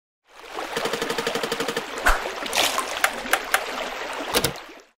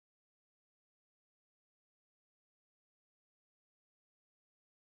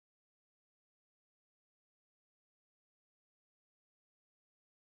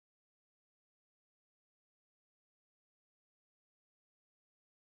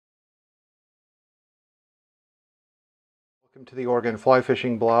Welcome to the Oregon Fly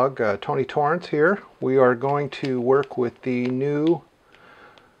Fishing blog. Tony Torrence here. We are going to work with the new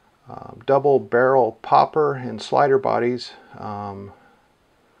double barrel popper and slider bodies,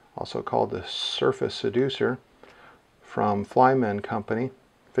 also called the Surface Seducer, from Flymen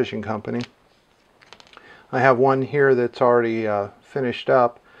Fishing Company. I have one here that's already finished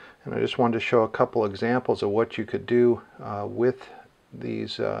up, and I just wanted to show a couple examples of what you could do with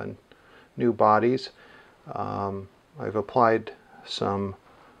these new bodies. I've applied some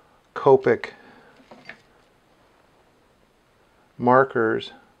Copic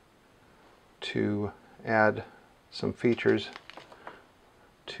markers to add some features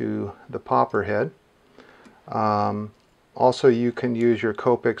to the popper head. Also, you can use your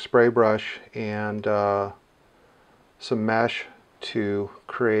Copic spray brush and some mesh to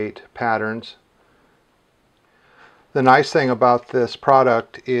create patterns. The nice thing about this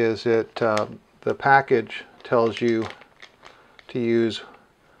product is the package tells you to use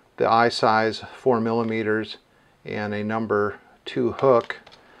the eye size 4mm and a number 2 hook.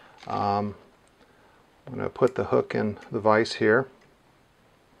 I'm going to put the hook in the vise here,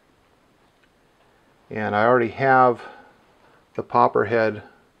 and I already have the popper head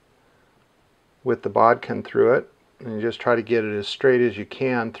with the bodkin through it, and you just try to get it as straight as you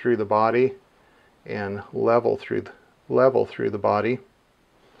can through the body and level through the body.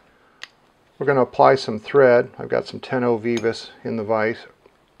 We're going to apply some thread. I've got some 10-0 Vivus in the vise,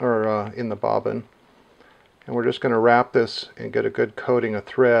 or in the bobbin, and we're just going to wrap this and get a good coating of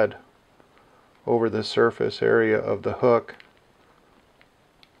thread over the surface area of the hook.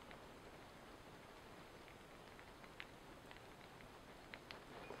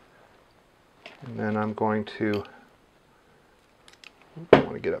 And then I'm going to, I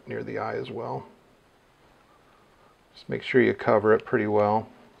want to get up near the eye as well. Just make sure you cover it pretty well.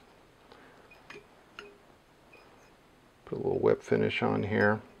 Put a little whip finish on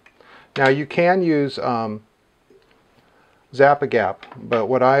here. Now you can use Zap-A-Gap, but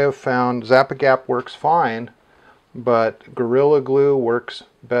what I have found, Zap-A-Gap works fine, but Gorilla Glue works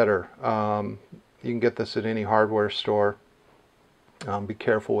better. You can get this at any hardware store. Be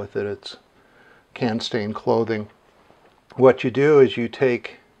careful with it, it can stain clothing. What you do is you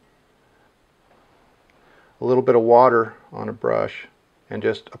take a little bit of water on a brush and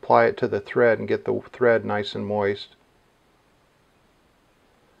just apply it to the thread and get the thread nice and moist.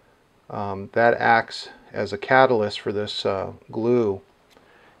 That acts as a catalyst for this glue,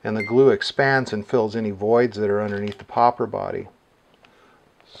 and the glue expands and fills any voids that are underneath the popper body.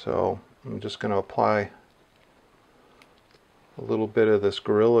 So I'm just going to apply a little bit of this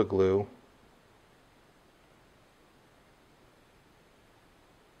Gorilla Glue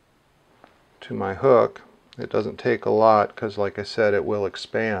to my hook. It doesn't take a lot because, like I said, it will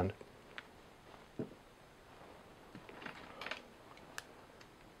expand.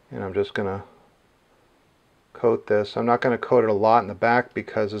 And I'm just going to coat this. I'm not going to coat it a lot in the back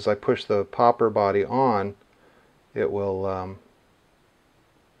because as I push the popper body on, it will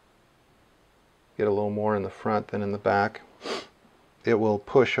get a little more in the front than in the back. It will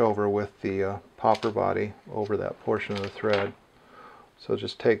push over with the popper body over that portion of the thread. So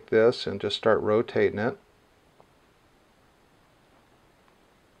just take this and just start rotating it.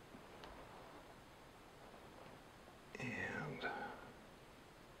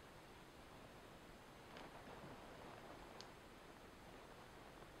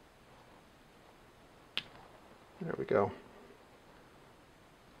 There we go.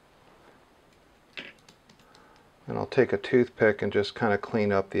 And I'll take a toothpick and just kind of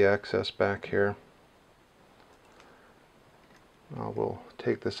clean up the excess back here. I will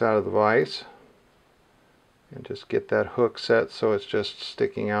take this out of the vise and just get that hook set so it's just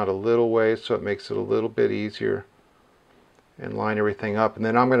sticking out a little ways, so it makes it a little bit easier, and line everything up. And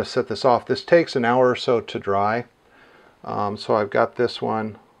then I'm going to set this off. This takes an hour or so to dry, so I've got this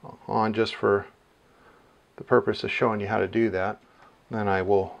one on just for the purpose of showing you how to do that. Then I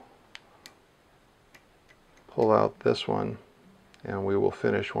will pull out this one and we will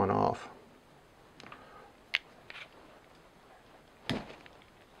finish one off.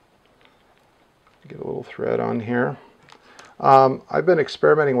 Get a little thread on here. I've been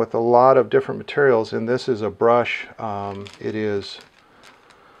experimenting with a lot of different materials, and this is a brush. It is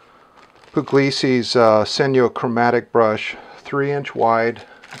Puglisi's Seniochromatic brush, 3-inch wide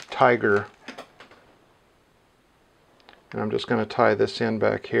Tiger. And I'm just going to tie this in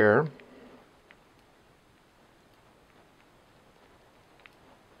back here.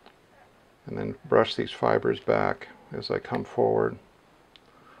 And then brush these fibers back as I come forward.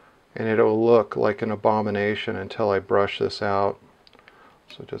 And it'll look like an abomination until I brush this out.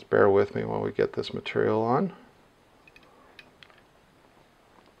 So just bear with me while we get this material on.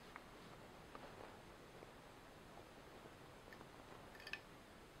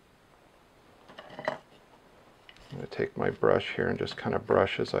 to take my brush here and just kind of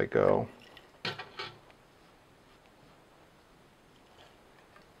brush as I go.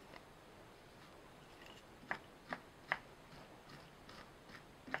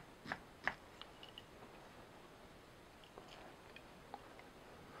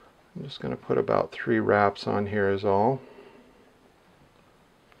 I'm just going to put about 3 wraps on here is all.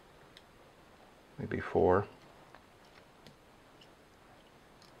 Maybe 4.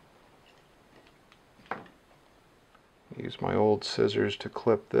 Use my old scissors to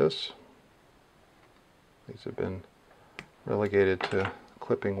clip this. These have been relegated to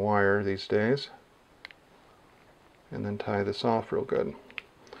clipping wire these days. And then tie this off real good.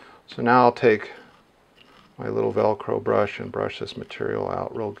 So now I'll take my little Velcro brush and brush this material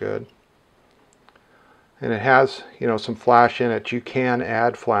out real good. And it has, you know, some flash in it. You can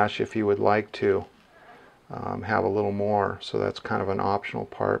add flash if you would like to have a little more. So that's kind of an optional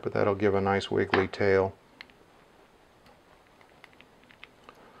part, but that'll give a nice wiggly tail.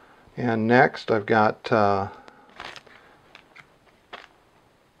 And next I've got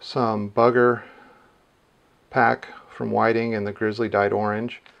some bugger pack from Whiting in the Grizzly Dyed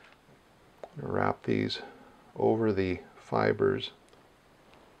Orange. I'm going to wrap these over the fibers.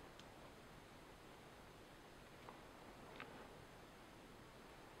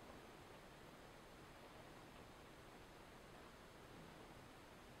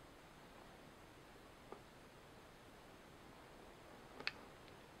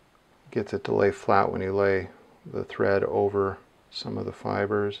 Gets it to lay flat when you lay the thread over some of the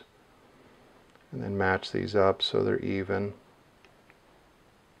fibers, and then match these up so they're even.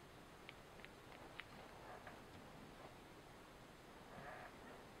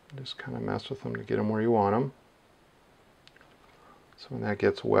 Just kind of mess with them to get them where you want them. So when that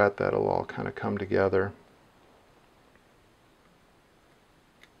gets wet, that'll all kind of come together.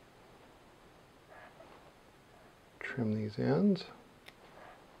 Trim these ends.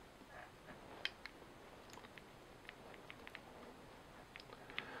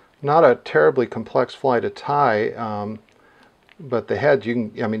 Not a terribly complex fly to tie, but the heads,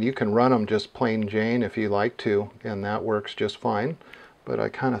 you can run them just plain Jane if you like to, and that works just fine. But I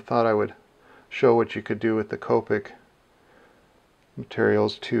kind of thought I would show what you could do with the Copic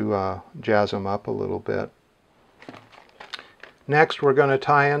materials to jazz them up a little bit. Next we're going to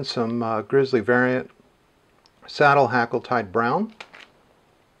tie in some Grizzly variant saddle hackle tied brown.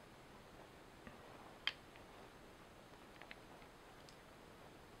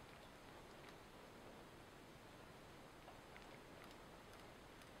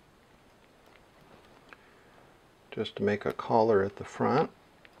 Just to make a collar at the front.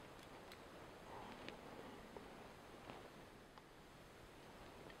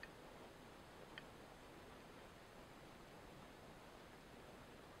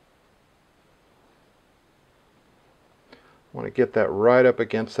 I want to get that right up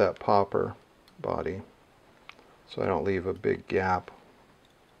against that popper body so I don't leave a big gap.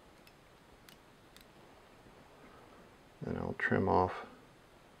 Then I'll trim off .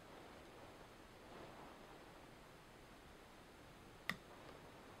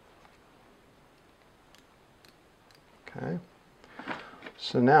 Okay,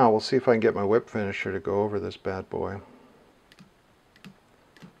 so now we'll see if I can get my whip finisher to go over this bad boy.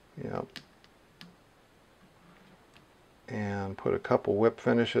 Yep. And put a couple whip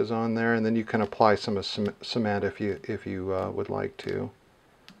finishes on there, and then you can apply some cement if you would like to.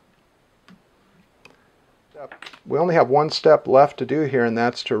 We only have one step left to do here, and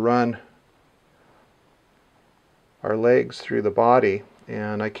that's to run our legs through the body.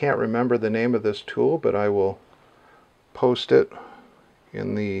 And I can't remember the name of this tool, but I will post it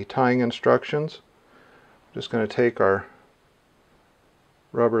in the tying instructions. I'm just going to take our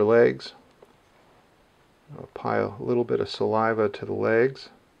rubber legs, apply a little bit of saliva to the legs,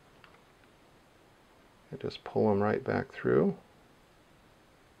 and just pull them right back through.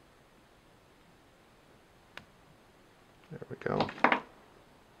 There we go.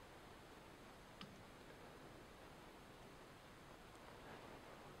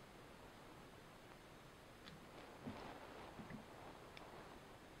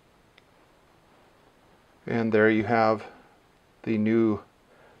 And there you have the new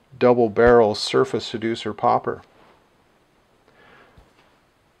double barrel Surface Seducer popper.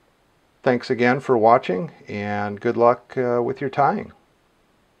 Thanks again for watching, and good luck with your tying.